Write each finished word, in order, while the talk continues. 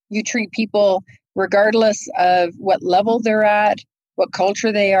You treat people regardless of what level they're at, what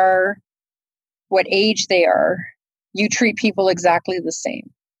culture they are, what age they are. You treat people exactly the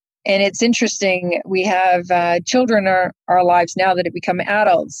same. And it's interesting, we have children in our lives now that have become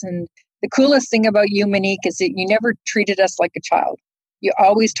adults. And the coolest thing about you, Monique, is that you never treated us like a child. You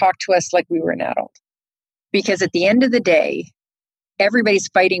always talked to us like we were an adult. Because at the end of the day, everybody's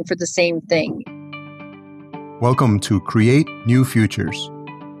fighting for the same thing. Welcome to Create New Futures.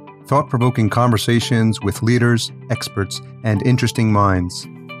 Thought-provoking conversations with leaders, experts, and interesting minds.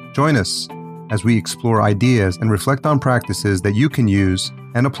 Join us as we explore ideas and reflect on practices that you can use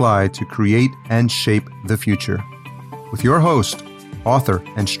and apply to create and shape the future. With your host, author,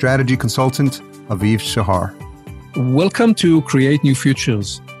 and strategy consultant, Aviv Shahar. Welcome to Create New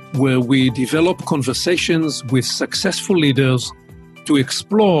Futures, where we develop conversations with successful leaders to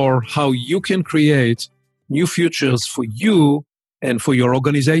explore how you can create new futures for you and for your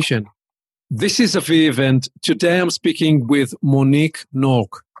organization. This is Aviv, and today I'm speaking with Monique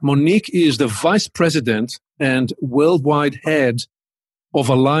Nork. Monique is the Vice President and Worldwide Head of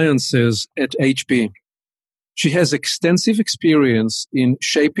Alliances at HP. She has extensive experience in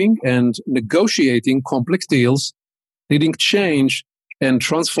shaping and negotiating complex deals, leading change and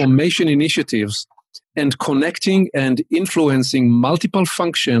transformation initiatives, and connecting and influencing multiple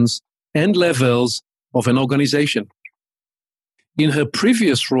functions and levels of an organization. In her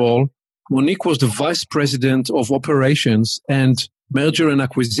previous role, Monique was the Vice President of Operations and Merger and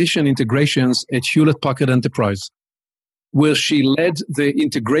Acquisition Integrations at Hewlett-Packard Enterprise, where she led the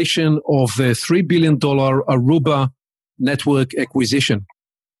integration of the $3 billion Aruba network acquisition.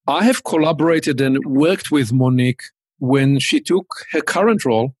 I have collaborated and worked with Monique when she took her current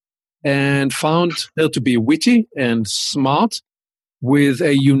role and found her to be witty and smart, with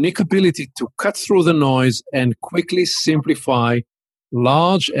a unique ability to cut through the noise and quickly simplify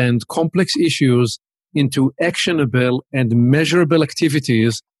large and complex issues into actionable and measurable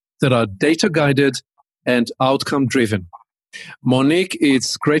activities that are data-guided and outcome-driven. Monique,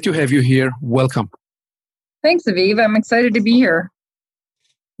 it's great to have you here. Welcome. Thanks, Aviv. I'm excited to be here.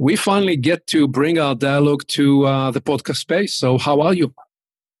 We finally get to bring our dialogue to the podcast space. So how are you?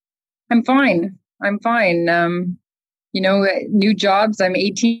 I'm fine. New jobs. I'm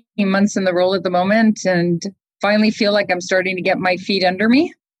 18 months in the role at the moment and finally feel like I'm starting to get my feet under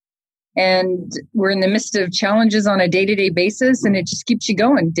me. And we're in the midst of challenges on a day-to-day basis, and it just keeps you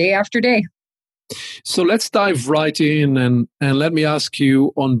going day after day. So let's dive right in and let me ask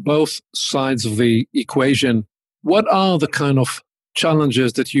you, on both sides of the equation, what are the kind of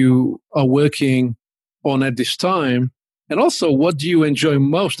challenges that you are working on at this time? And also, what do you enjoy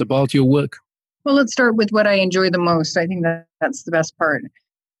most about your work? Well, let's start with what I enjoy the most. I think that's the best part.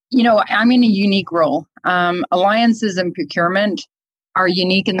 I'm in a unique role. Alliances and procurement are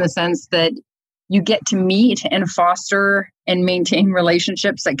unique in the sense that you get to meet and foster and maintain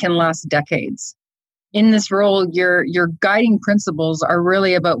relationships that can last decades. In this role, your guiding principles are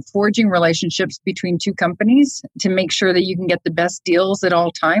really about forging relationships between two companies to make sure that you can get the best deals at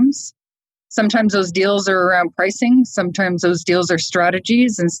all times. Sometimes those deals are around pricing. Sometimes those deals are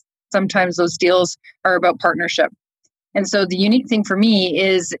strategies, and sometimes those deals are about partnership. And so the unique thing for me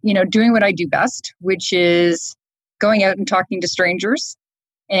is, doing what I do best, which is going out and talking to strangers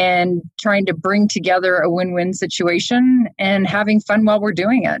and trying to bring together a win-win situation and having fun while we're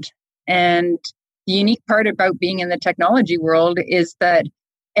doing it. And the unique part about being in the technology world is that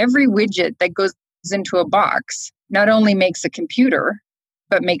every widget that goes into a box not only makes a computer,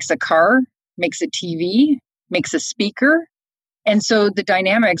 but makes a car, makes a TV, makes a speaker. And so the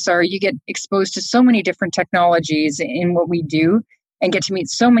dynamics are you get exposed to so many different technologies in what we do and get to meet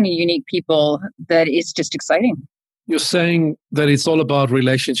so many unique people that it's just exciting. You're saying that it's all about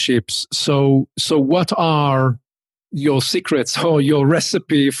relationships. So what are your secrets or your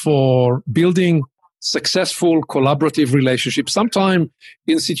recipe for building successful collaborative relationships, sometimes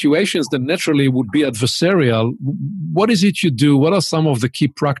in situations that naturally would be adversarial? What is it you do? What are some of the key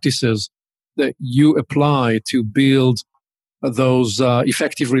practices that you apply to build those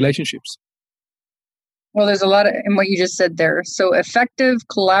effective relationships? Well, there's a lot in what you just said there. So effective,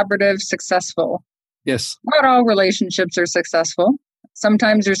 collaborative, successful. Yes. Not all relationships are successful.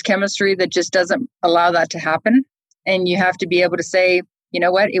 Sometimes there's chemistry that just doesn't allow that to happen. And you have to be able to say, you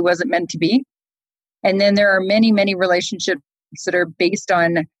know what, it wasn't meant to be. And then there are many, many relationships that are based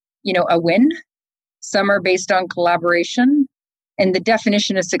on, a win. Some are based on collaboration. And the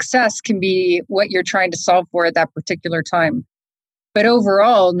definition of success can be what you're trying to solve for at that particular time. But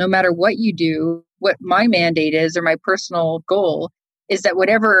overall, no matter what you do, what my mandate is or my personal goal is that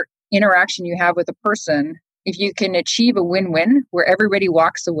whatever interaction you have with a person, if you can achieve a win-win where everybody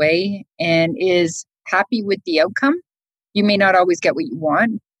walks away and is happy with the outcome, you may not always get what you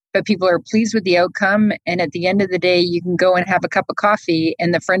want, but people are pleased with the outcome. And at the end of the day, you can go and have a cup of coffee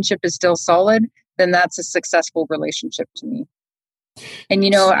and the friendship is still solid, then that's a successful relationship to me.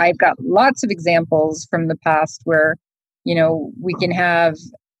 And, I've got lots of examples from the past where, we can have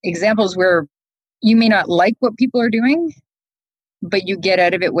examples where you may not like what people are doing, but you get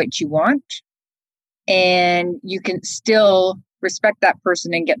out of it what you want. And you can still respect that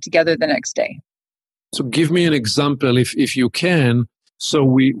person and get together the next day. So give me an example if you can, so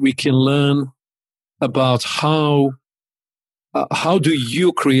we can learn about how do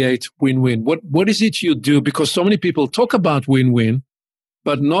you create win-win? What is it you do? Because so many people talk about win-win,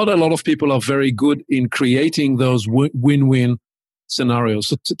 but not a lot of people are very good in creating those win-win scenarios.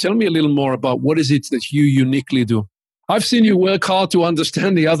 So tell me a little more about what is it that you uniquely do. I've seen you work hard to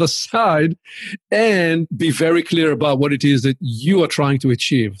understand the other side and be very clear about what it is that you are trying to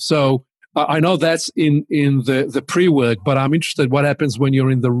achieve. So I know that's in the pre-work, but I'm interested what happens when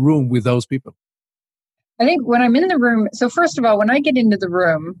you're in the room with those people. I think when I'm in the room, so first of all, when I get into the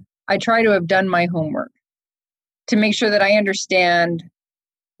room, I try to have done my homework to make sure that I understand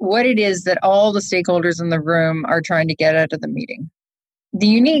what it is that all the stakeholders in the room are trying to get out of the meeting. The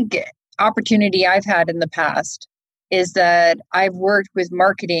unique opportunity I've had in the past is that I've worked with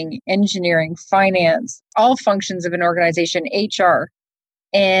marketing, engineering, finance, all functions of an organization, HR.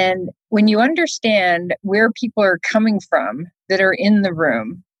 And when you understand where people are coming from that are in the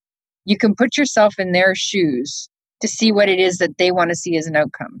room, you can put yourself in their shoes to see what it is that they want to see as an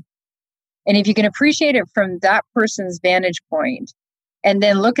outcome. And if you can appreciate it from that person's vantage point, and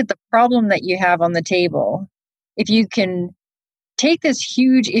then look at the problem that you have on the table, if you can take this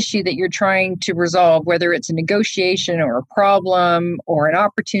huge issue that you're trying to resolve, whether it's a negotiation or a problem or an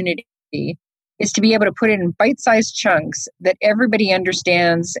opportunity, is to be able to put it in bite-sized chunks that everybody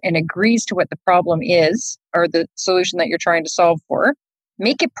understands and agrees to what the problem is or the solution that you're trying to solve for.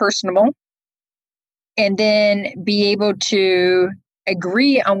 Make it personable, and then be able to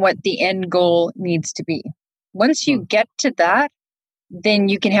agree on what the end goal needs to be. Once you get to that, then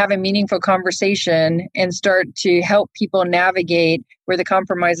you can have a meaningful conversation and start to help people navigate where the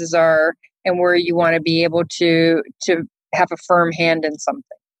compromises are and where you want to be able to have a firm hand in something.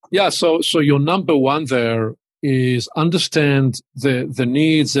 Yeah, so your number one there is understand the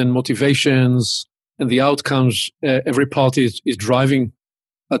needs and motivations and the outcomes every party is driving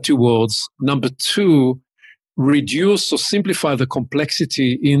towards. Number two, reduce or simplify the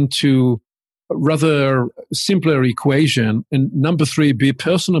complexity into a rather simpler equation. And number three, be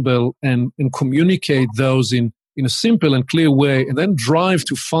personable and communicate those in a simple and clear way, and then drive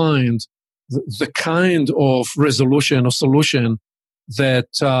to find the kind of resolution or solution that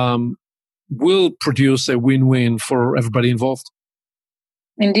will produce a win-win for everybody involved.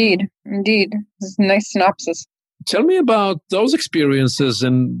 Indeed. This is a nice synopsis. Tell me about those experiences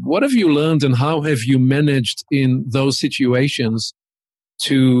and what have you learned and how have you managed in those situations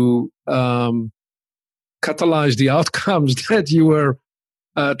to catalyze the outcomes that you were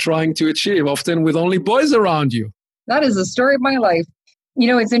trying to achieve, often with only boys around you? That is the story of my life.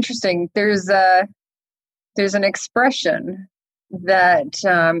 It's interesting. There's an expression that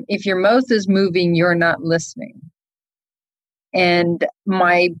if your mouth is moving, you're not listening. And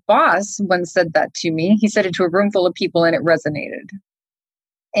my boss once said that to me. He said it to a room full of people and it resonated.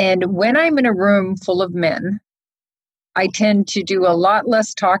 And when I'm in a room full of men, I tend to do a lot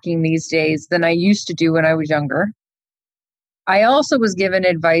less talking these days than I used to do when I was younger. I also was given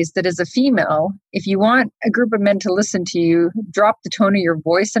advice that as a female, if you want a group of men to listen to you, drop the tone of your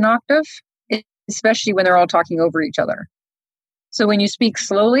voice an octave, especially when they're all talking over each other. So when you speak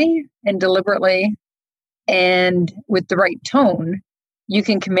slowly and deliberately and with the right tone, you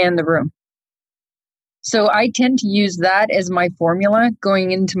can command the room. So I tend to use that as my formula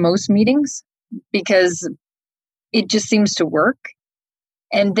going into most meetings because it just seems to work.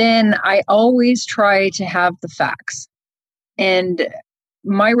 And then I always try to have the facts. And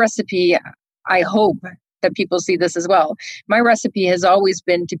my recipe, I hope that people see this as well. My recipe has always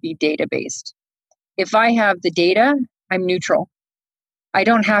been to be data-based. If I have the data, I'm neutral. I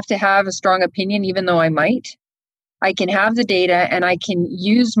don't have to have a strong opinion, even though I might. I can have the data and I can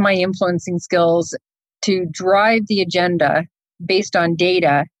use my influencing skills to drive the agenda based on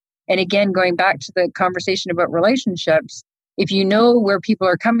data. And again, going back to the conversation about relationships, if you know where people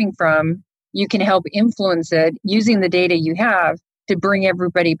are coming from, you can help influence it using the data you have to bring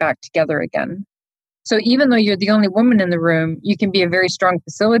everybody back together again. So even though you're the only woman in the room, you can be a very strong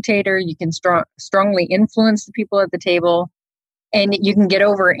facilitator. You can strongly influence the people at the table. And you can get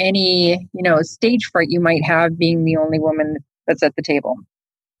over any, stage fright you might have being the only woman that's at the table.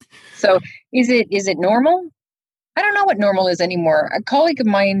 So is it normal? I don't know what normal is anymore. A colleague of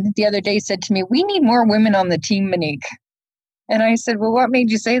mine the other day said to me, "We need more women on the team, Monique." And I said, "Well, what made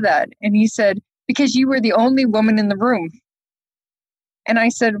you say that?" And he said, "Because you were the only woman in the room." And I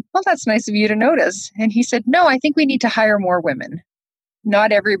said, "Well, that's nice of you to notice." And he said, "No, I think we need to hire more women.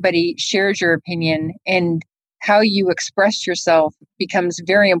 Not everybody shares your opinion, and how you express yourself becomes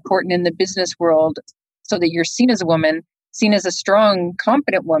very important in the business world so that you're seen as a woman, seen as a strong,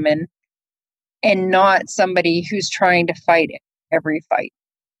 competent woman, and not somebody who's trying to fight every fight."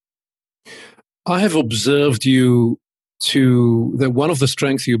 I have observed that one of the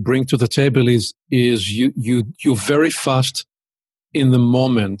strengths you bring to the table is you're very fast in the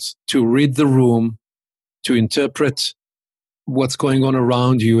moment to read the room, to interpret what's going on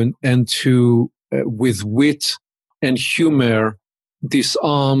around you, and to with wit and humor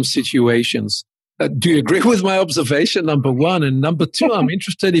disarm situations. Do you agree with my observation, number one? And number two, I'm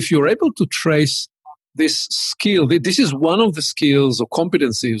interested if you're able to trace this skill. This is one of the skills or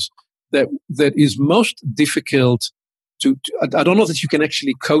competencies that is most difficult to I don't know that you can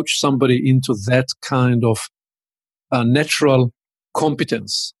actually coach somebody into that kind of natural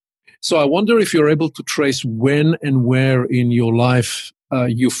competence. So I wonder if you're able to trace when and where in your life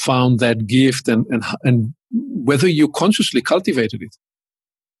you found that gift, and whether you consciously cultivated it.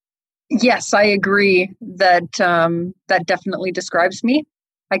 Yes, I agree that that definitely describes me.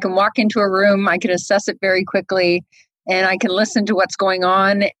 I can walk into a room, I can assess it very quickly, and I can listen to what's going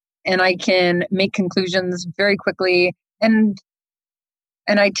on, and I can make conclusions very quickly, and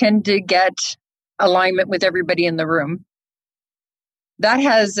I tend to get alignment with everybody in the room. That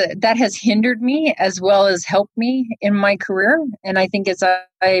has hindered me as well as helped me in my career, and I think as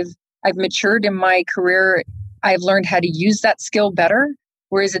I've matured in my career, I've learned how to use that skill better.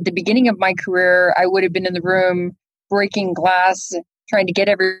 Whereas at the beginning of my career, I would have been in the room breaking glass, trying to get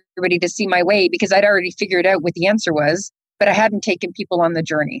everybody to see my way because I'd already figured out what the answer was, but I hadn't taken people on the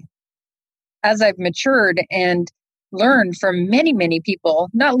journey. As I've matured and learned from many, many people,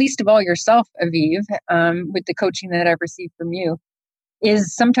 not least of all yourself, Aviv, with the coaching that I've received from you,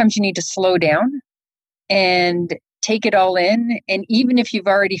 is sometimes you need to slow down and take it all in. And even if you've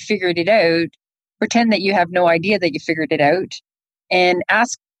already figured it out, pretend that you have no idea that you figured it out. And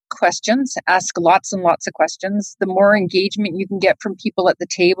ask questions, ask lots and lots of questions. The more engagement you can get from people at the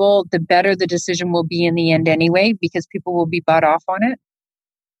table, the better the decision will be in the end anyway, because people will be bought off on it.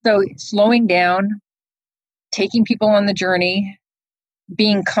 So slowing down, taking people on the journey,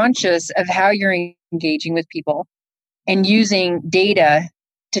 being conscious of how you're engaging with people, and using data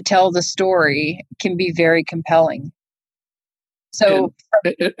to tell the story can be very compelling. So,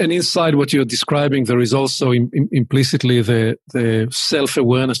 and inside what you're describing, there is also implicitly the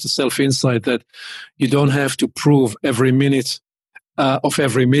self-awareness, the self-insight that you don't have to prove every minute of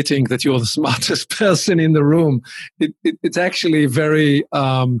every meeting that you're the smartest person in the room. It's actually very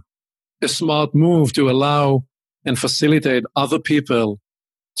a smart move to allow and facilitate other people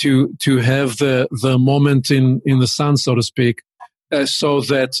to have the moment in the sun, so to speak, so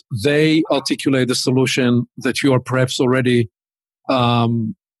that they articulate the solution that you are perhaps already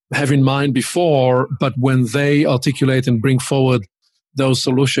have in mind before, but when they articulate and bring forward those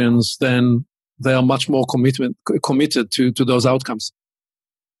solutions, then they are much more committed to those outcomes.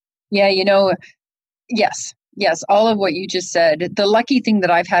 Yeah, yes, all of what you just said. The lucky thing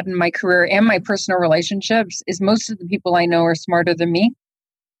that I've had in my career and my personal relationships is most of the people I know are smarter than me.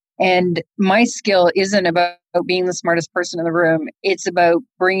 And my skill isn't about being the smartest person in the room. It's about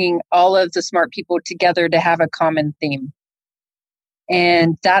bringing all of the smart people together to have a common theme.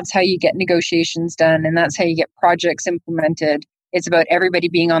 And that's how you get negotiations done. And that's how you get projects implemented. It's about everybody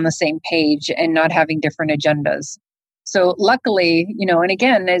being on the same page and not having different agendas. So luckily, and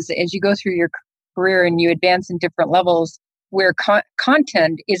again, as you go through your career and you advance in different levels, where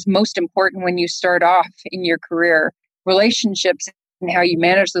content is most important when you start off in your career, relationships and how you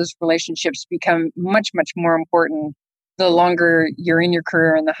manage those relationships become much, much more important the longer you're in your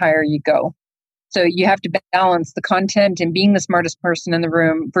career and the higher you go. So you have to balance the content and being the smartest person in the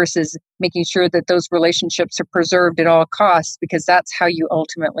room versus making sure that those relationships are preserved at all costs, because that's how you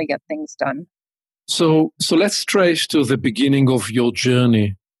ultimately get things done. So let's trace to the beginning of your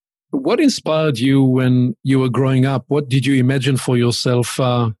journey. What inspired you when you were growing up? What did you imagine for yourself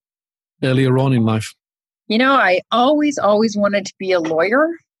earlier on in life? I always wanted to be a lawyer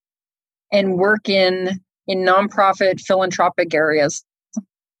and work in nonprofit philanthropic areas.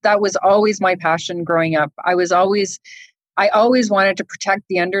 That was always my passion growing up. I always wanted to protect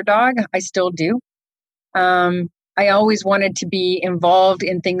the underdog. I still do. I always wanted to be involved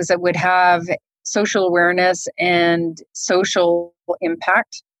in things that would have social awareness and social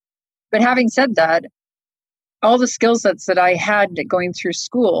impact. But having said that, all the skill sets that I had going through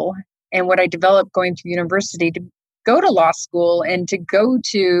school and what I developed going through university to go to law school and to go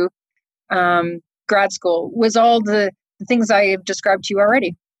to grad school was all the things I have described to you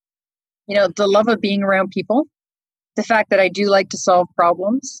already. The love of being around people, the fact that I do like to solve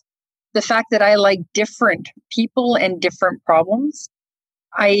problems, the fact that I like different people and different problems.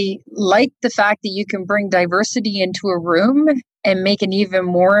 I like the fact that you can bring diversity into a room and make an even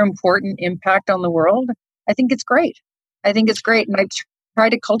more important impact on the world. I think it's great. And I've tried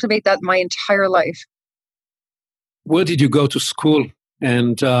to cultivate that my entire life. Where did you go to school,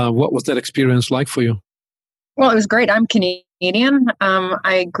 and what was that experience like for you? Well, it was great. I'm Canadian.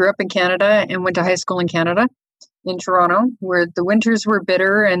 I grew up in Canada and went to high school in Canada, in Toronto, where the winters were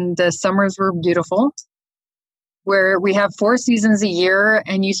bitter and the summers were beautiful, where we have 4 seasons a year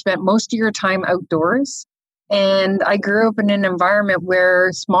and you spent most of your time outdoors. And I grew up in an environment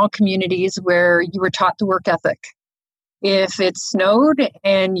where small communities where you were taught the work ethic. If it snowed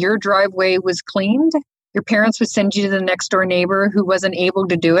and your driveway was cleaned, your parents would send you to the next door neighbor who wasn't able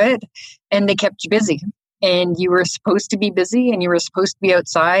to do it, and they kept you busy. And you were supposed to be busy, and you were supposed to be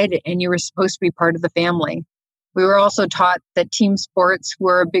outside, and you were supposed to be part of the family. We were also taught that team sports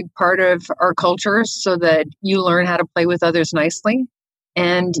were a big part of our culture so that you learn how to play with others nicely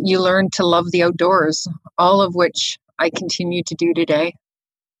and you learn to love the outdoors, all of which I continue to do today.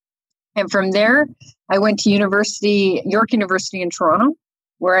 And from there, I went to York University in Toronto,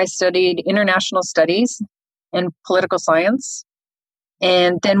 where I studied international studies and political science,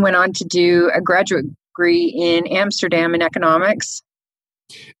 and then went on to do a graduate degree in Amsterdam in economics.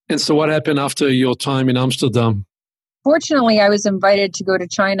 And so what happened after your time in Amsterdam? Fortunately, I was invited to go to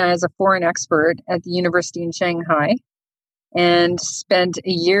China as a foreign expert at the university in Shanghai and spent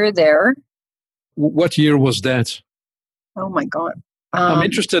a year there. What year was that? Oh, my God. I'm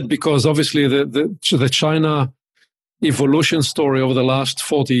interested because obviously the China evolution story over the last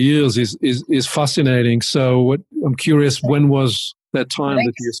 40 years is fascinating. So I'm curious, when was that time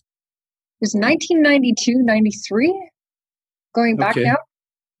that you... It was 1992, 93, going back now.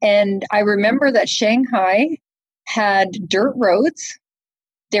 And I remember that Shanghai had dirt roads.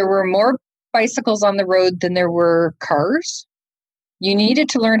 There were more bicycles on the road than there were cars. You needed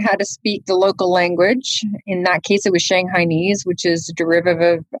to learn how to speak the local language. In that case, it was Shanghainese, which is a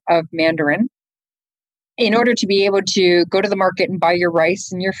derivative of Mandarin, in order to be able to go to the market and buy your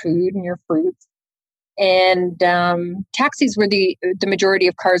rice and your food and your fruits. And taxis were the majority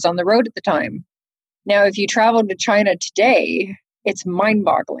of cars on the road at the time. Now, if you travel to China today, it's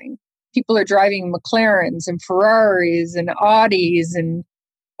mind-boggling. People are driving McLarens and Ferraris and Audis, and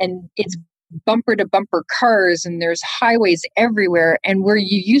it's bumper-to-bumper cars, and there's highways everywhere. And where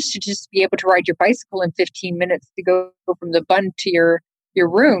you used to just be able to ride your bicycle in 15 minutes to go from the bund to your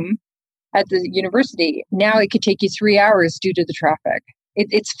room at the university, now it could take you 3 hours due to the traffic.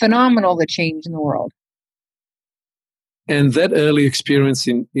 It's phenomenal, the change in the world. And that early experience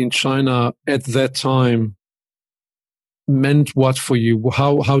in China at that time meant what for you?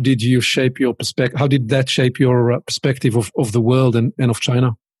 How did you shape your perspective? How did that shape your perspective of the world and of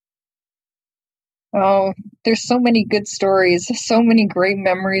China? Oh, there's so many good stories, so many great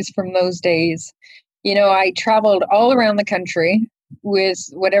memories from those days. I traveled all around the country with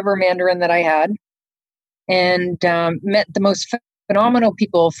whatever Mandarin that I had, and met the most phenomenal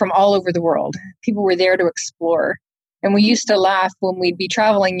people from all over the world. People were there to explore. And we used to laugh when we'd be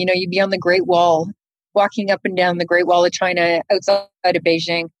traveling, you'd be on the Great Wall, walking up and down the Great Wall of China outside of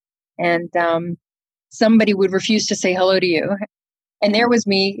Beijing. And somebody would refuse to say hello to you. And there was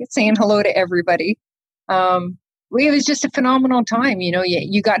me saying hello to everybody. It was just a phenomenal time.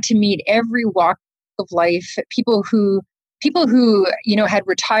 You got to meet every walk of life, people who had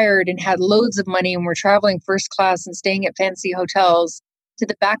retired and had loads of money and were traveling first class and staying at fancy hotels, to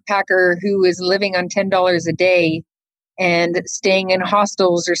the backpacker who was living on $10 a day and staying in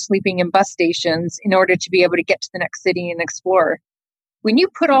hostels or sleeping in bus stations in order to be able to get to the next city and explore. When you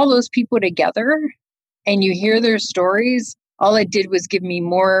put all those people together and you hear their stories, all it did was give me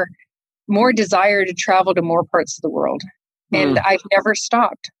more desire to travel to more parts of the world. And I've never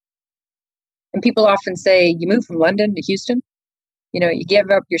stopped. And people often say, you moved from London to Houston. You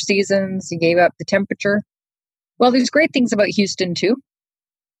gave up your seasons, you gave up the temperature. Well, there's great things about Houston too.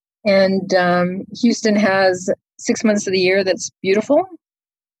 And Houston has 6 months of the year that's beautiful.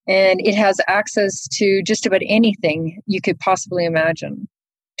 And it has access to just about anything you could possibly imagine.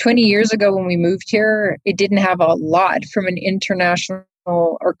 20 years ago when we moved here, it didn't have a lot from an international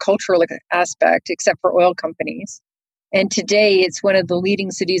or cultural aspect, except for oil companies. And today it's one of the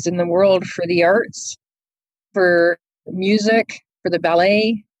leading cities in the world for the arts, for music, for the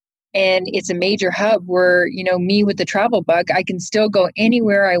ballet. And it's a major hub where, me with the travel bug, I can still go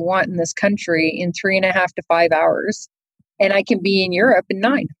anywhere I want in this country in 3.5 to 5 hours. And I can be in Europe in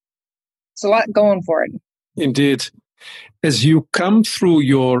 9. It's a lot going for it. Indeed. As you come through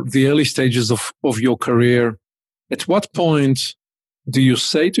the early stages of your career, at what point do you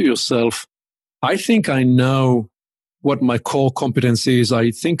say to yourself, I think I know what my core competence is.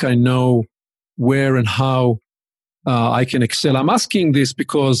 I think I know where and how I can excel. I'm asking this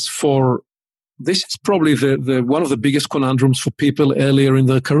because this is probably the one of the biggest conundrums for people earlier in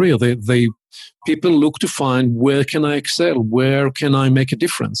their career. People look to find, where can I excel? Where can I make a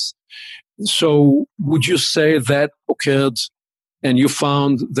difference? So would you say that occurred and you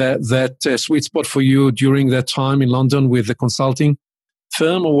found that sweet spot for you during that time in London with the consulting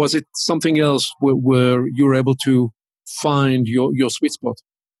firm, or was it something else where you were able to find your sweet spot?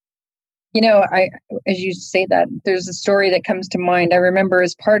 As you say that, there's a story that comes to mind. I remember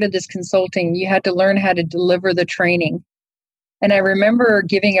as part of this consulting, you had to learn how to deliver the training. And I remember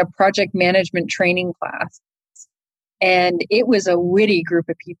giving a project management training class, and it was a witty group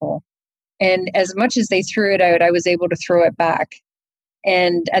of people. And as much as they threw it out, I was able to throw it back.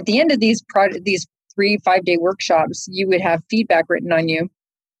 And at the end of these 3-5-day workshops, you would have feedback written on you.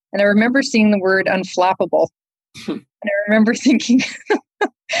 And I remember seeing the word unflappable. And I remember thinking,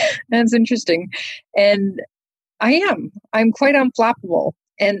 that's interesting. And I'm quite unflappable.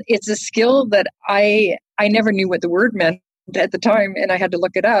 And it's a skill that I never knew what the word meant at the time, and I had to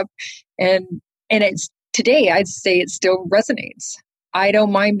look it up. And it's today, I'd say it still resonates. I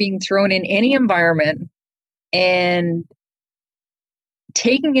don't mind being thrown in any environment and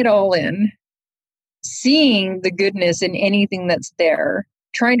taking it all in, seeing the goodness in anything that's there,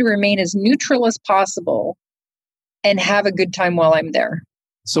 trying to remain as neutral as possible and have a good time while I'm there.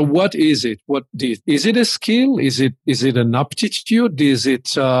 So what is it? Is it a skill? Is it an aptitude? Is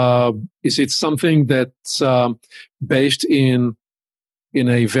it something that's based in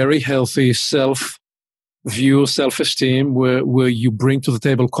a very healthy self-view, self-esteem, where you bring to the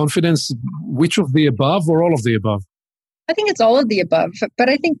table confidence? Which of the above, or all of the above? I think it's all of the above, but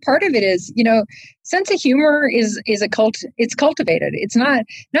I think part of it is, sense of humor is it's cultivated. It's not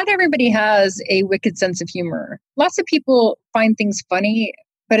everybody has a wicked sense of humor. Lots of people find things funny,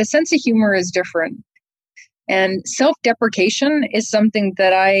 but a sense of humor is different. And self-deprecation is something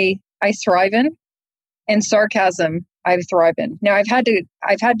that I thrive in, and sarcasm I thrive in. Now I've had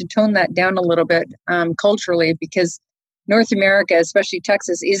to tone that down a little bit culturally, because North America, especially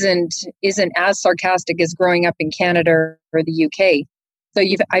Texas, isn't as sarcastic as growing up in Canada or the UK. So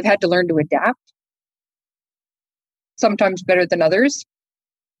I've had to learn to adapt, sometimes better than others.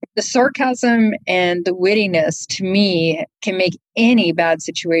 The sarcasm and the wittiness, to me, can make any bad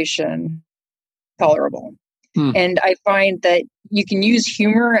situation tolerable. And I find that you can use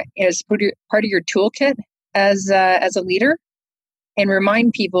humor as part of your toolkit as a leader, and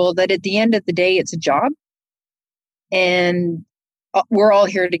remind people that at the end of the day, it's a job. And we're all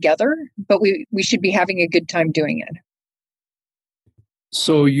here together, but we should be having a good time doing it.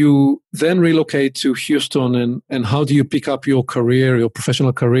 So you then relocate to Houston, and how do you pick up your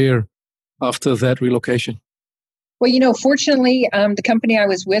professional career after that relocation? Well, fortunately, the company I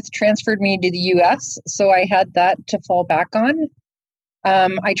was with transferred me to the U.S., so I had that to fall back on.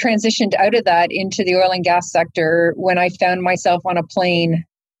 I transitioned out of that into the oil and gas sector when I found myself on a plane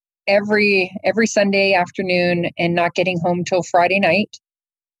every Sunday afternoon and not getting home till Friday night.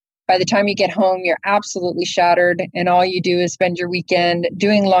 By the time you get home, you're absolutely shattered, and all you do is spend your weekend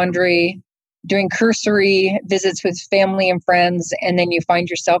doing laundry, doing cursory visits with family and friends, and then you find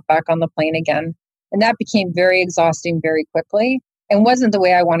yourself back on the plane again. And that became very exhausting very quickly, and wasn't the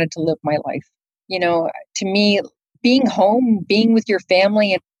way I wanted to live my life. To me, being home, being with your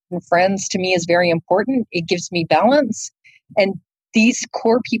family and friends, to me is very important. It gives me balance. And these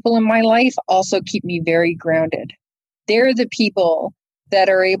core people in my life also keep me very grounded. They're the people that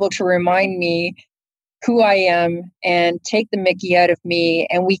are able to remind me who I am and take the Mickey out of me,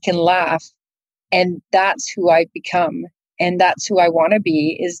 and we can laugh. And that's who I've become. And that's who I want to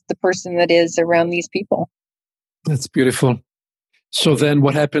be, is the person that is around these people. That's beautiful. So then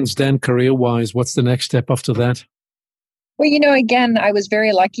what happens then career-wise? What's the next step after that? Well, again, I was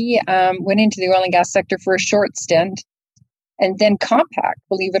very lucky. Went into the oil and gas sector for a short stint. And then Compaq,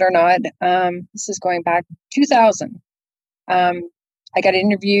 believe it or not, this is going back 2000. I got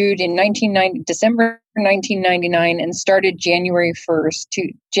interviewed in December 1999 and started January 1st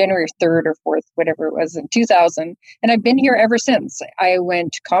to January 3rd or 4th, whatever it was, in 2000. And I've been here ever since. I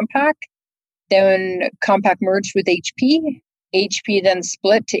went to Compaq, then Compaq merged with HP. HP then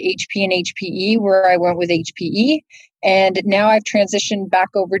split to HP and HPE, where I went with HPE. And now I've transitioned back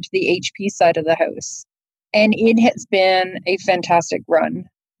over to the HP side of the house. And it has been a fantastic run.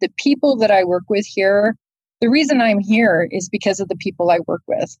 The people that I work with here, the reason I'm here is because of the people I work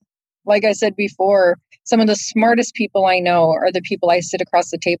with. Like I said before, some of the smartest people I know are the people I sit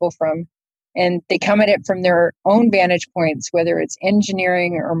across the table from. And they come at it from their own vantage points, whether it's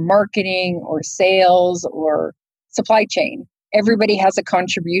engineering or marketing or sales or supply chain. Everybody has a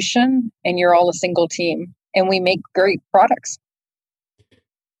contribution and you're all a single team and we make great products.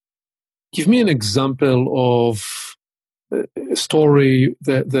 Give me an example of a story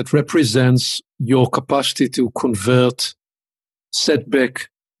that represents your capacity to convert setback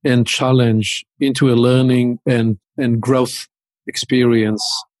and challenge into a learning and growth experience.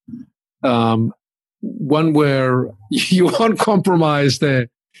 One where you won't compromise the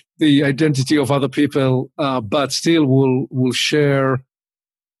identity of other people, but still will share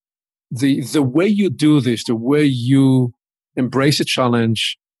the way you do this, the way you embrace a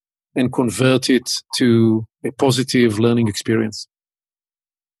challenge and convert it to a positive learning experience.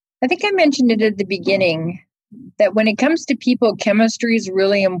 I think I mentioned it at the beginning that when it comes to people, chemistry is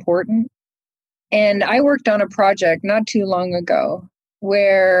really important. And I worked on a project not too long ago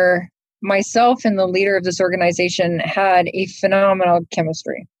where myself and the leader of this organization had a phenomenal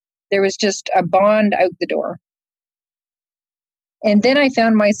chemistry. There was just a bond out the door. And then I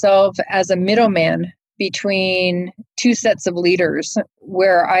found myself as a middleman between two sets of leaders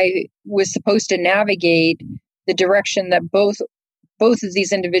where I was supposed to navigate the direction that both of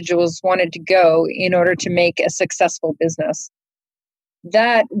these individuals wanted to go in order to make a successful business.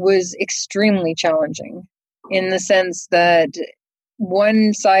 That was extremely challenging in the sense that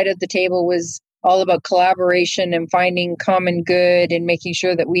one side of the table was all about collaboration and finding common good and making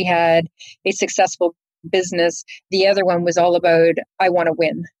sure that we had a successful business. The other one was all about, I want to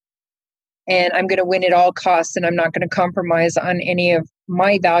win. And I'm going to win at all costs, and I'm not going to compromise on any of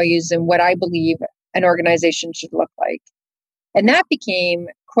my values and what I believe an organization should look like. And that became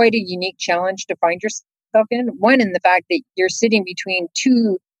quite a unique challenge to find yourself in. One, in the fact that you're sitting between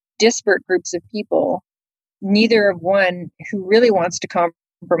two disparate groups of people, neither of one who really wants to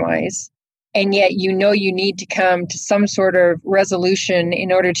compromise. And yet, you need to come to some sort of resolution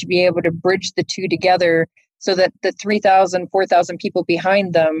in order to be able to bridge the two together so that the 3,000, 4,000 people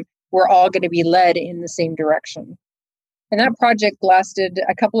behind them were all going to be led in the same direction. And that project lasted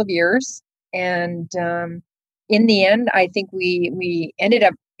a couple of years. And in the end, I think we ended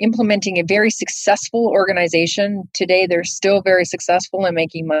up implementing a very successful organization. Today, they're still very successful in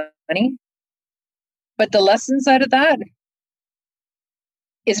making money. But the lessons out of that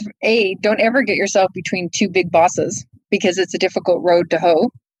is, don't ever get yourself between two big bosses because it's a difficult road to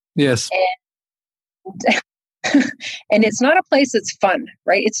hoe. Yes. And it's not a place that's fun,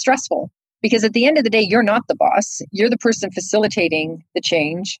 right? It's stressful because at the end of the day, you're not the boss. You're the person facilitating the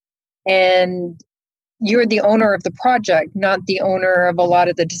change. And you're the owner of the project, not the owner of a lot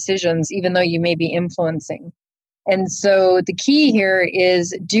of the decisions, even though you may be influencing. And so the key here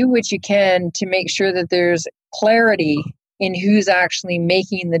is do what you can to make sure that there's clarity in who's actually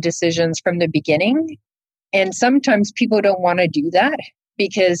making the decisions from the beginning. And sometimes people don't want to do that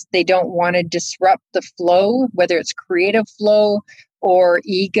because they don't want to disrupt the flow, whether it's creative flow or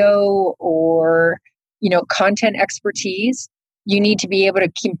ego or, content expertise. You need to be able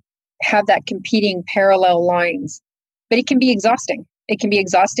to have that competing parallel lines. But it can be exhausting. It can be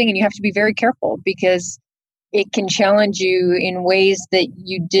exhausting, and you have to be very careful because it can challenge you in ways that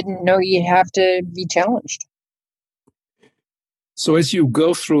you didn't know you'd have to be challenged. So as you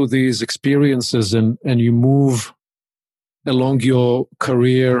go through these experiences and you move along your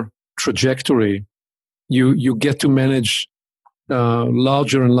career trajectory, you get to manage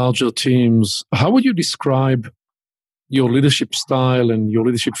larger and larger teams. How would you describe your leadership style and your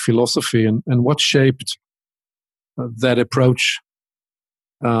leadership philosophy, and what shaped that approach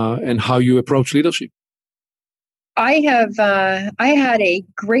and how you approach leadership? I had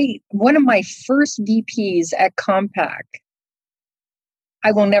one of my first VPs at Compaq.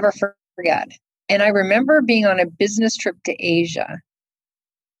 I will never forget. And I remember being on a business trip to Asia,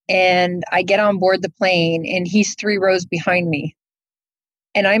 and I get on board the plane and he's 3 rows behind me,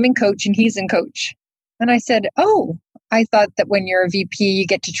 and I'm in coach and he's in coach. And I said, "Oh, I thought that when you're a VP, you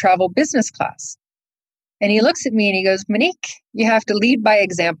get to travel business class." And he looks at me and he goes, "Monique, you have to lead by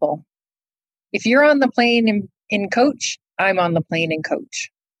example. If you're on the plane in coach, I'm on the plane and coach.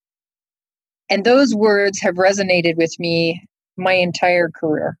 And those words have resonated with me my entire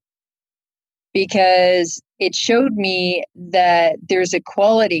career, because it showed me that there's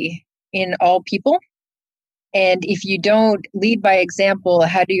equality in all people. And if you don't lead by example,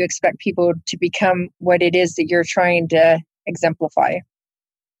 how do you expect people to become what it is that you're trying to exemplify?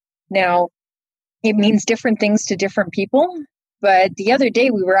 Now, it means different things to different people. But the other day,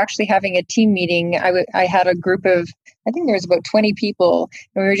 we were actually having a team meeting. I had a group of, I think there was about 20 people,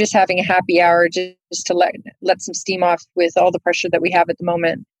 and we were just having a happy hour just to let some steam off with all the pressure that we have at the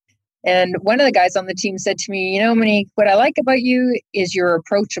moment. And one of the guys on the team said to me, Monique, what I like about you is you're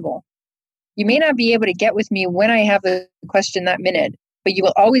approachable. You may not be able to get with me when I have a question that minute, but you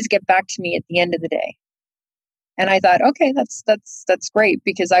will always get back to me at the end of the day. And I thought, okay, that's great,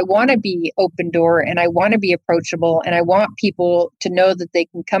 because I want to be open door and I want to be approachable, and I want people to know that they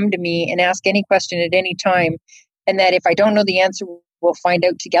can come to me and ask any question at any time. And that if I don't know the answer, we'll find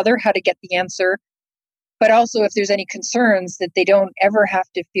out together how to get the answer. But also, if there's any concerns, that they don't ever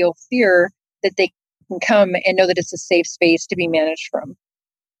have to feel fear, that they can come and know that it's a safe space to be managed from.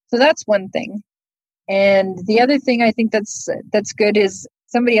 So that's one thing. And the other thing I think that's good is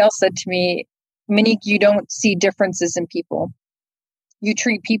somebody else said to me, Monique, you don't see differences in people. You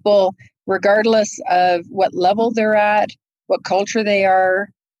treat people regardless of what level they're at, what culture they are,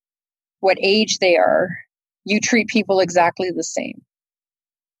 what age they are. You treat people exactly the same.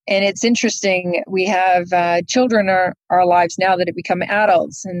 And it's interesting, we have children in our lives now that have become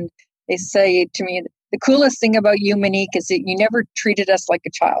adults. And they say to me, the coolest thing about you, Monique, is that you never treated us like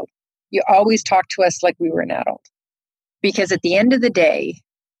a child. You always talked to us like we were an adult. Because at the end of the day,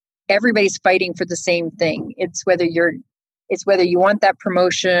 everybody's fighting for the same thing. It's whether you want that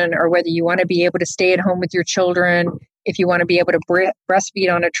promotion, or whether you want to be able to stay at home with your children, if you want to be able to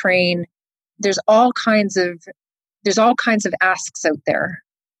breastfeed on a train. There's all kinds of asks out there,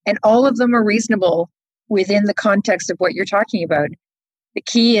 and all of them are reasonable within the context of what you're talking about. The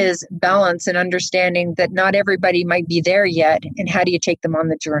key is balance and understanding that not everybody might be there yet, and how do you take them on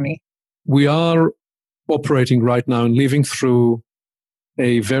the journey? We are operating right now and living through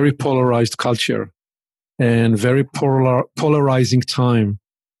a very polarized culture and very polarizing time.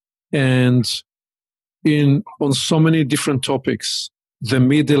 And on so many different topics, the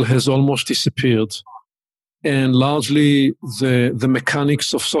middle has almost disappeared. And largely the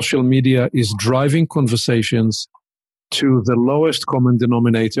mechanics of social media is driving conversations to the lowest common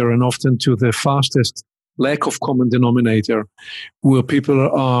denominator, and often to the fastest lack of common denominator, where people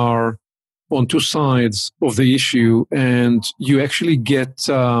are on two sides of the issue, and you actually get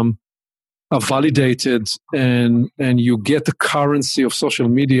validated, and you get the currency of social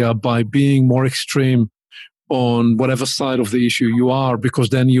media by being more extreme on whatever side of the issue you are, because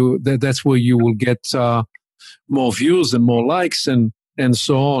then that's where you will get more views and more likes and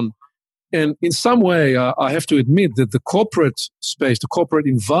so on. And in some way, I have to admit that the corporate space, the corporate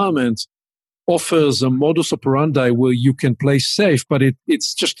environment, offers a modus operandi where you can play safe, but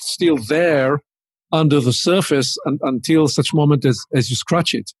it's just still there under the surface until such moment as you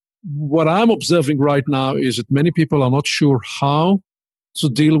scratch it. What I'm observing right now is that many people are not sure how to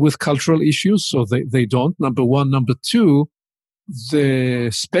deal with cultural issues, so they don't, number one. Number two,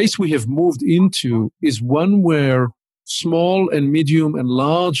 the space we have moved into is one where small and medium and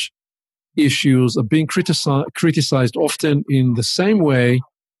large issues are being criticized often in the same way,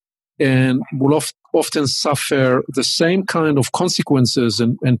 and will often suffer the same kind of consequences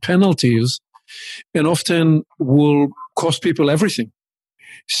and penalties, and often will cost people everything.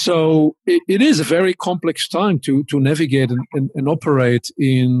 So it is a very complex time to navigate and operate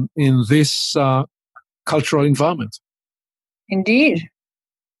in this cultural environment. Indeed.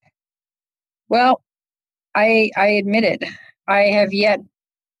 Well, I admit it. I have yet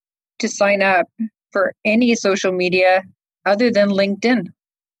to sign up for any social media other than LinkedIn.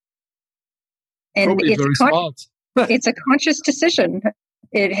 And it's a conscious decision.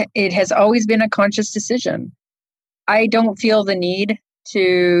 It has always been a conscious decision. I don't feel the need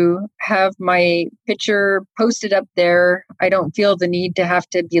to have my picture posted up there. I don't feel the need to have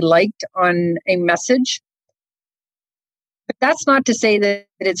to be liked on a message. But that's not to say that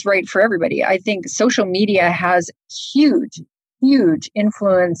it's right for everybody. I think social media has huge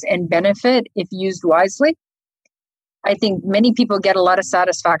influence and benefit if used wisely. I think many people get a lot of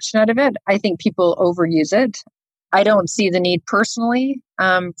satisfaction out of it. I think people overuse it. I don't see the need personally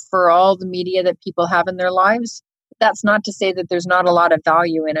for all the media that people have in their lives. That's not to say that there's not a lot of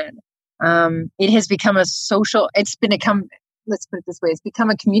value in it. It has become let's put it this way, it's become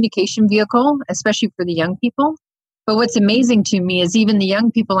a communication vehicle, especially for the young people. But what's amazing to me is even the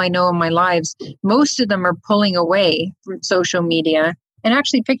young people I know in my lives, most of them are pulling away from social media and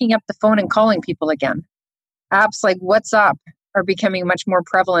actually picking up the phone and calling people again. Apps like WhatsApp are becoming much more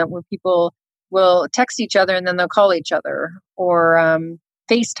prevalent, where people will text each other and then they'll call each other, or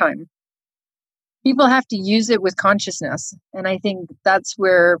FaceTime. People have to use it with consciousness. And I think that's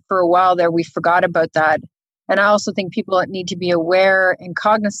where for a while there we forgot about that. And I also think people need to be aware and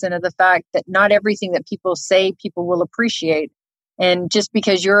cognizant of the fact that not everything that people say people will appreciate. And just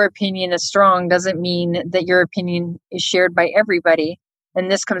because your opinion is strong doesn't mean that your opinion is shared by everybody.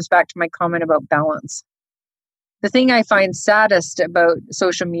 And this comes back to my comment about balance. The thing I find saddest about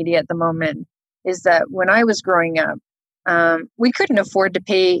social media at the moment is that when I was growing up, we couldn't afford to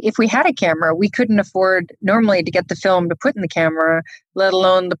pay. If we had a camera, we couldn't afford normally to get the film to put in the camera, let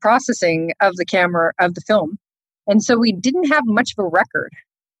alone the processing of the camera of the film. And so we didn't have much of a record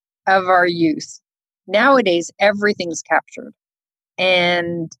of our use. Nowadays, everything's captured.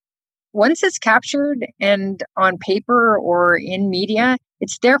 And once it's captured and on paper or in media,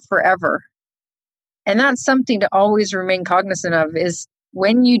 it's there forever. And that's something to always remain cognizant of, is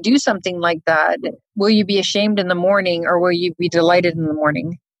when you do something like that, will you be ashamed in the morning or will you be delighted in the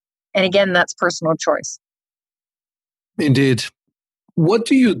morning? And again, that's personal choice. Indeed. What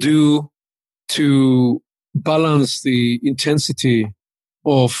do you do to balance the intensity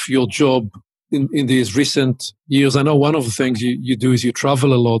of your job in these recent years? I know one of the things you do is you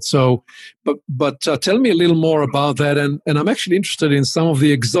travel a lot. So, but tell me a little more about that. And I'm actually interested in some of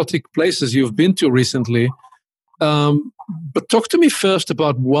the exotic places you've been to recently. But talk to me first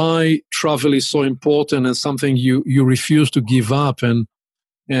about why travel is so important and something you refuse to give up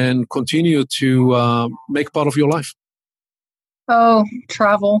and continue to make part of your life. Oh,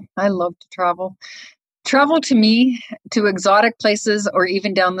 travel. I love to travel. Travel to me, to exotic places or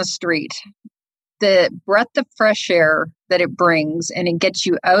even down the street. The breath of fresh air that it brings, and it gets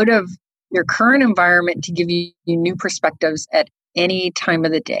you out of your current environment to give you new perspectives at any time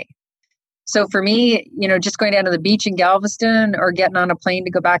of the day. So for me, just going down to the beach in Galveston or getting on a plane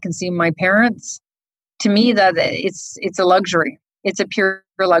to go back and see my parents, to me, that it's a luxury. It's a pure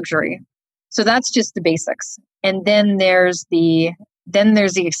luxury. So that's just the basics. And then there's the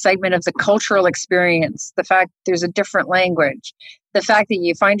excitement of the cultural experience, the fact there's a different language, the fact that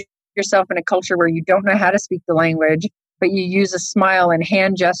you find yourself in a culture where you don't know how to speak the language, but you use a smile and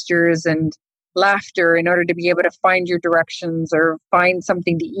hand gestures and laughter in order to be able to find your directions or find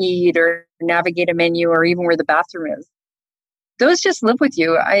something to eat or navigate a menu or even where the bathroom is. Those just live with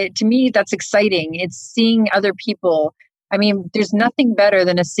you. To me, that's exciting. It's seeing other people. I mean, there's nothing better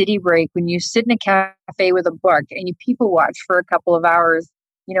than a city break when you sit in a cafe with a book and you people watch for a couple of hours,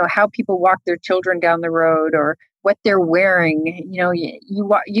 how people walk their children down the road or what they're wearing.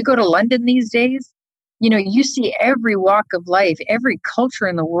 You go to London these days, you see every walk of life, every culture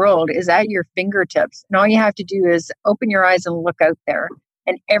in the world is at your fingertips. And all you have to do is open your eyes and look out there.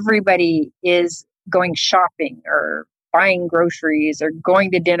 And everybody is going shopping or buying groceries or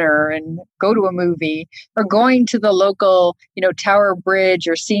going to dinner and go to a movie or going to the local, Tower Bridge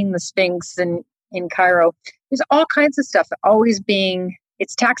or seeing the Sphinx in Cairo. There's all kinds of stuff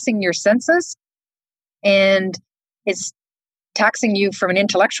it's taxing your senses and it's taxing you from an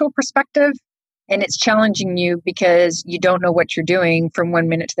intellectual perspective. And it's challenging you because you don't know what you're doing from one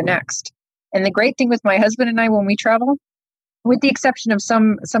minute to the next. And the great thing with my husband and I, when we travel, with the exception of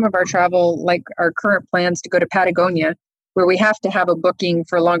some of our travel, like our current plans to go to Patagonia, where we have to have a booking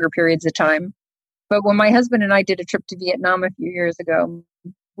for longer periods of time. But when my husband and I did a trip to Vietnam a few years ago,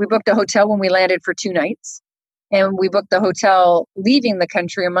 we booked a hotel when we landed for 2 nights. And we booked the hotel leaving the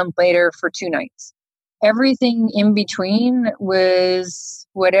country a month later for 2 nights. Everything in between was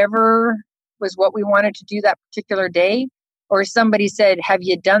whatever was what we wanted to do that particular day. Or somebody said, have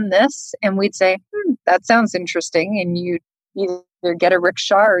you done this? And we'd say, that sounds interesting. And you either get a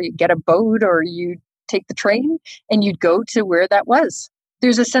rickshaw or you get a boat or you take the train and you'd go to where that was.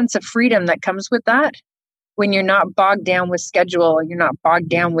 There's a sense of freedom that comes with that when you're not bogged down with schedule, you're not bogged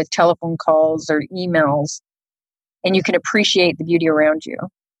down with telephone calls or emails, and you can appreciate the beauty around you.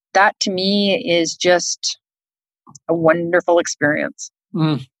 That to me is just a wonderful experience.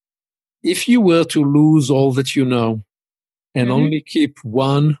 If you were to lose all that you know and only keep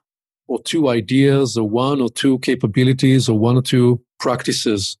 1 or 2 ideas or 1 or 2 capabilities or 1 or 2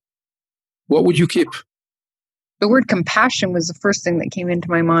 practices, what would you keep? The word compassion was the first thing that came into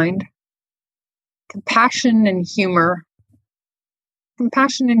my mind. Compassion and humor.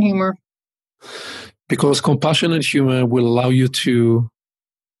 Compassion and humor. Because compassion and humor will allow you to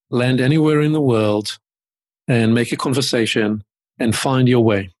land anywhere in the world and make a conversation and find your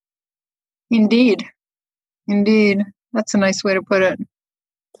way. Indeed. Indeed. That's a nice way to put it.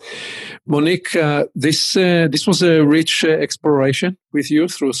 Monique, this was a rich exploration with you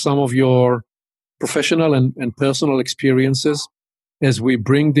through some of your professional and personal experiences. As we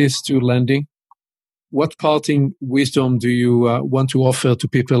bring this to landing, what parting wisdom do you want to offer to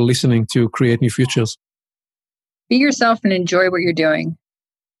people listening to Create New Futures? Be yourself and enjoy what you're doing,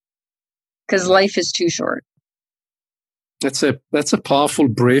 because life is too short. That's a powerful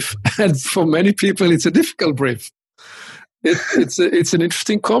brief, and for many people, it's a difficult brief. It's an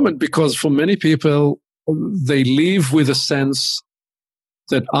interesting comment, because for many people, they live with a sense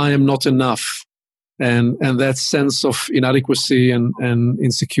that I am not enough, and that sense of inadequacy and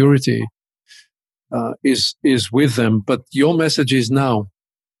insecurity is with them. But your message is now,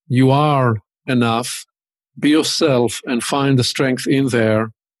 you are enough. Be yourself and find the strength in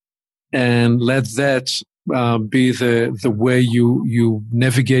there, and let that be the way you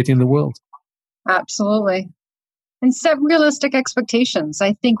navigate in the world. Absolutely. And set realistic expectations.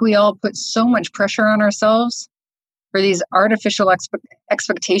 I think we all put so much pressure on ourselves for these artificial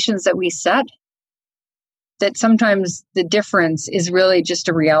expectations that we set, that sometimes the difference is really just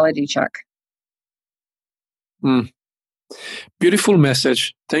a reality check. Beautiful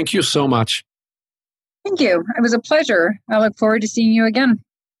message. Thank you so much. Thank you. It was a pleasure. I look forward to seeing you again.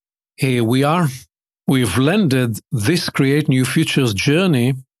 Here we are. We've landed this Create New Futures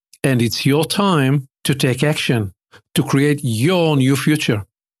journey, and it's your time to take action, to create your new future.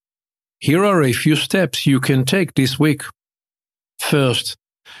 Here are a few steps you can take this week. First,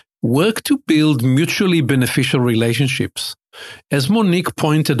 work to build mutually beneficial relationships. As Monique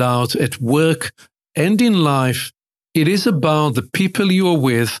pointed out, at work and in life, it is about the people you are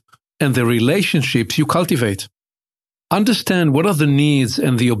with and the relationships you cultivate. Understand what are the needs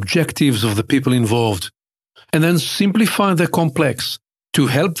and the objectives of the people involved, and then simplify the complex to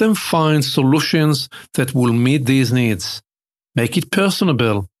help them find solutions that will meet these needs. Make it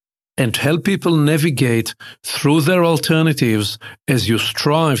personable and help people navigate through their alternatives as you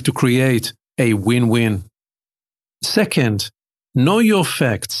strive to create a win-win. Second, know your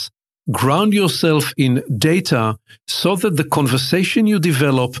facts. Ground yourself in data so that the conversation you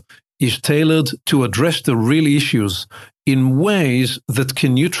develop is tailored to address the real issues in ways that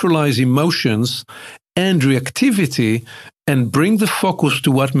can neutralize emotions and reactivity and bring the focus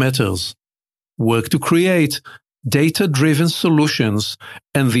to what matters. Work to create data-driven solutions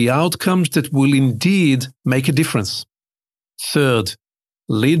and the outcomes that will indeed make a difference. Third,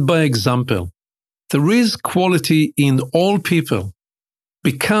 lead by example. There is quality in all people.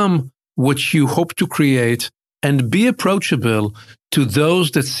 Become what you hope to create and be approachable to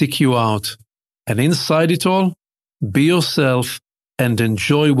those that seek you out. And inside it all, be yourself and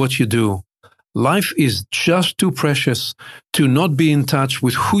enjoy what you do. Life is just too precious to not be in touch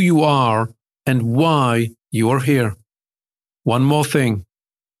with who you are and why you are here. One more thing.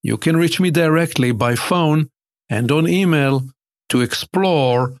 You can reach me directly by phone and on email to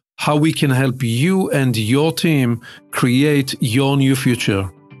explore how we can help you and your team create your new future.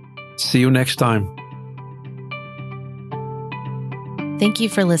 See you next time. Thank you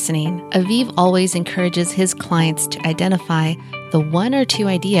for listening. Aviv always encourages his clients to identify the one or two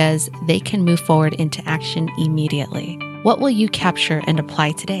ideas they can move forward into action immediately. What will you capture and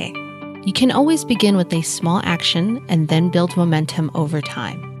apply today? You can always begin with a small action and then build momentum over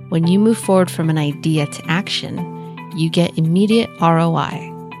time. When you move forward from an idea to action, you get immediate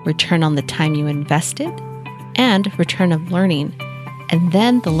ROI, return on the time you invested, and return of learning. And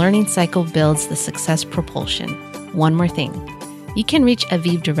then the learning cycle builds the success propulsion. One more thing. You can reach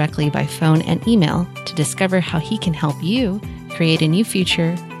Aviv directly by phone and email to discover how he can help you create a new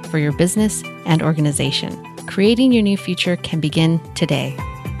future for your business and organization. Creating your new future can begin today.